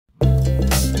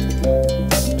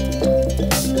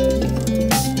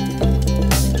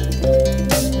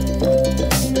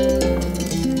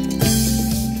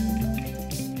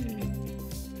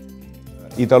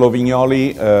Italo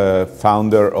Vignoli,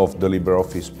 founder of the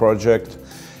LibreOffice project,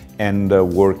 and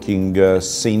working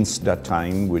since that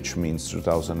time, which means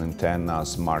 2010,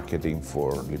 as marketing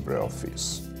for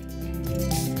LibreOffice.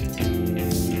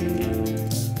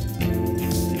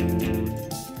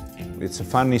 It's a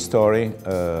funny story.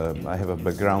 I have a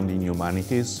background in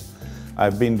humanities.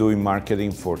 I've been doing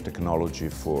marketing for technology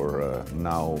for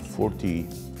now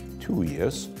 42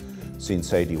 years,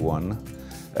 since '81.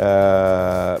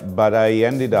 But I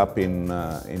ended up in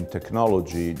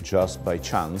technology just by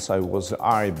chance. I was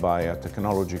hired by a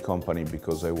technology company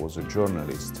because I was a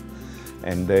journalist,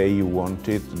 and they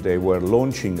were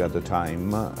launching at the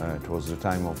time, it was the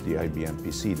time of the IBM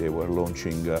PC, they were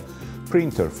launching a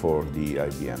printer for the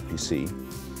IBM PC.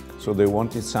 So they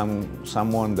wanted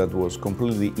someone that was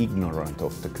completely ignorant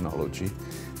of technology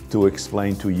to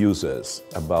explain to users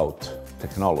about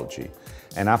technology.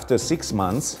 And after 6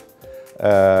 months,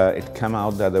 it came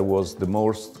out that I was the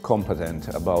most competent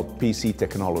about PC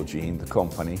technology in the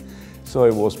company. So I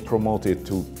was promoted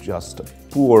to just a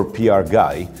poor PR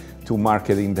guy to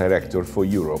marketing director for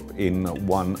Europe in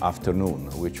one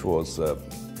afternoon, which was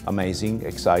amazing,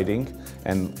 exciting,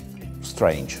 and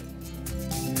strange.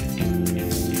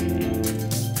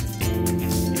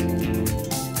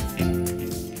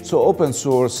 So open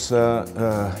source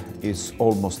is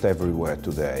almost everywhere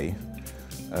today.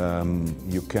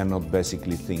 You cannot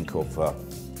basically think of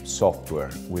software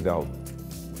without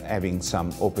having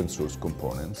some open source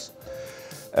components.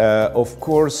 Of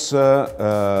course,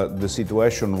 the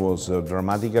situation was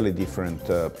dramatically different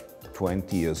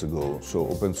 20 years ago. So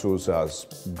open source has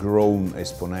grown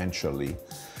exponentially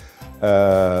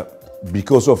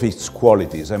because of its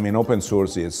qualities. I mean, open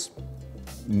source is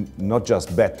not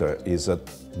just better, is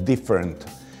different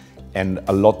and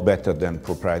a lot better than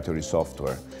proprietary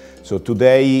software. So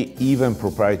today, even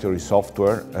proprietary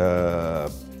software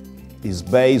is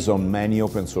based on many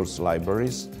open source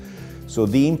libraries. So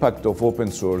the impact of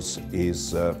open source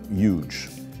is huge.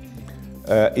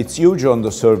 It's huge on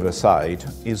the server side.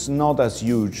 It's not as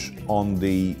huge on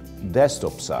the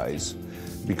desktop side,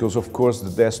 because of course the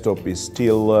desktop is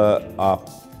still a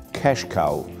cash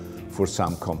cow for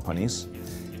some companies,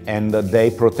 and they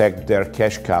protect their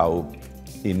cash cow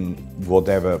in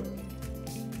whatever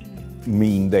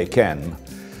mean they can.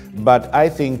 But I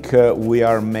think we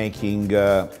are making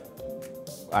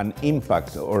an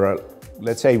impact, or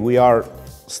let's say we are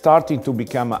starting to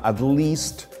become at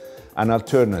least an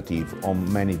alternative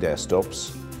on many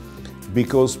desktops,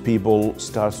 because people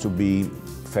start to be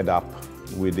fed up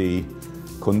with the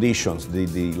conditions,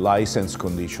 the license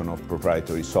condition of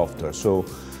proprietary software. So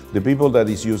the people that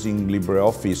is using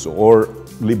LibreOffice or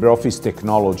LibreOffice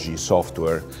technology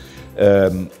software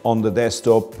on the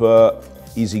desktop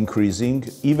is increasing,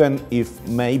 even if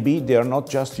maybe they are not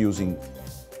just using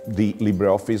the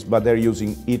LibreOffice, but they're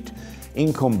using it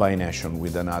in combination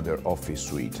with another Office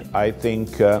suite. I think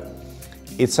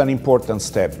it's an important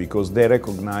step, because they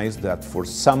recognize that for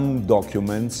some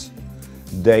documents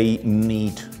they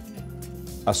need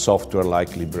a software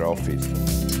like LibreOffice.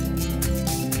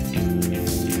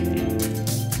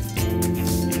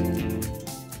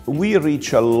 We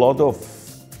reach a lot of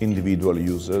individual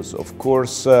users. Of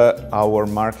course, our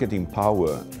marketing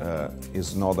power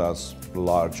is not as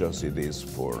large as it is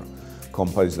for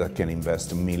companies that can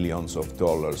invest millions of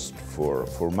dollars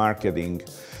for marketing.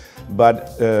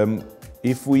 But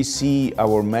if we see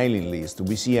our mailing list,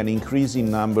 we see an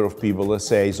increasing number of people that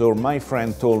say, "Oh, my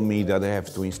friend told me that I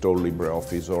have to install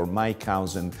LibreOffice," or "my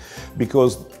cousin,"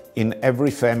 because in every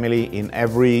family,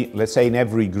 let's say in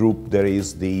every group, there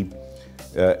is the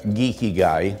geeky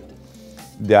guy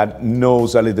that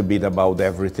knows a little bit about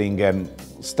everything and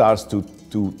starts to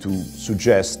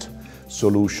suggest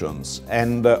solutions.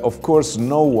 And of course,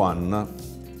 no one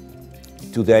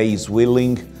today is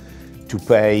willing to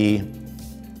pay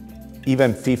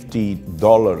even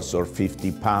 $50 or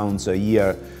 £50 a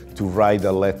year to write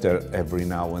a letter every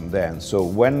now and then. So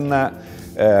when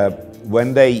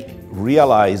they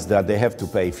realize that they have to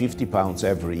pay £50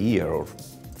 every year, or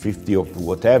 50 of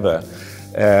whatever,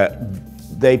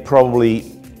 they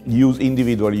probably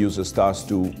individual users starts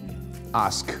to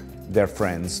ask their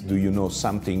friends, "Do you know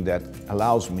something that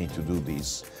allows me to do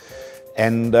this?"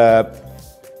 And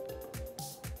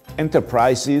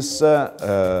enterprises,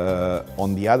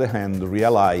 on the other hand,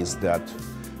 realize that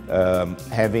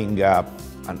having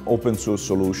an open source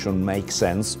solution makes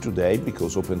sense today,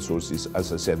 because open source is,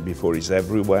 as I said before, is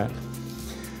everywhere.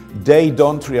 They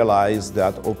don't realize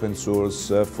that open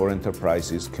source for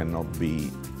enterprises cannot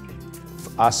be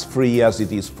as free as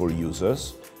it is for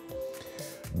users,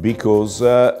 because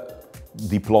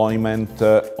deployment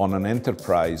on an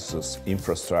enterprise's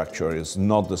infrastructure is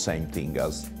not the same thing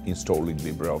as installing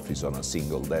LibreOffice on a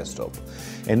single desktop.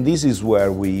 And this is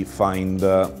where we find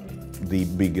the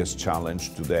biggest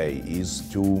challenge today, is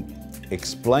to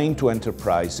explain to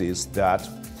enterprises that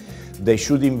they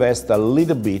should invest a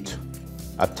little bit,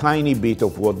 a tiny bit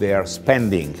of what they are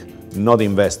spending, not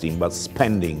investing, but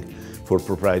spending for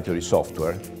proprietary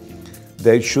software.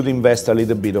 They should invest a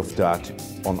little bit of that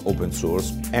on open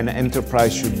source, and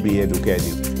enterprise should be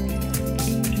educated.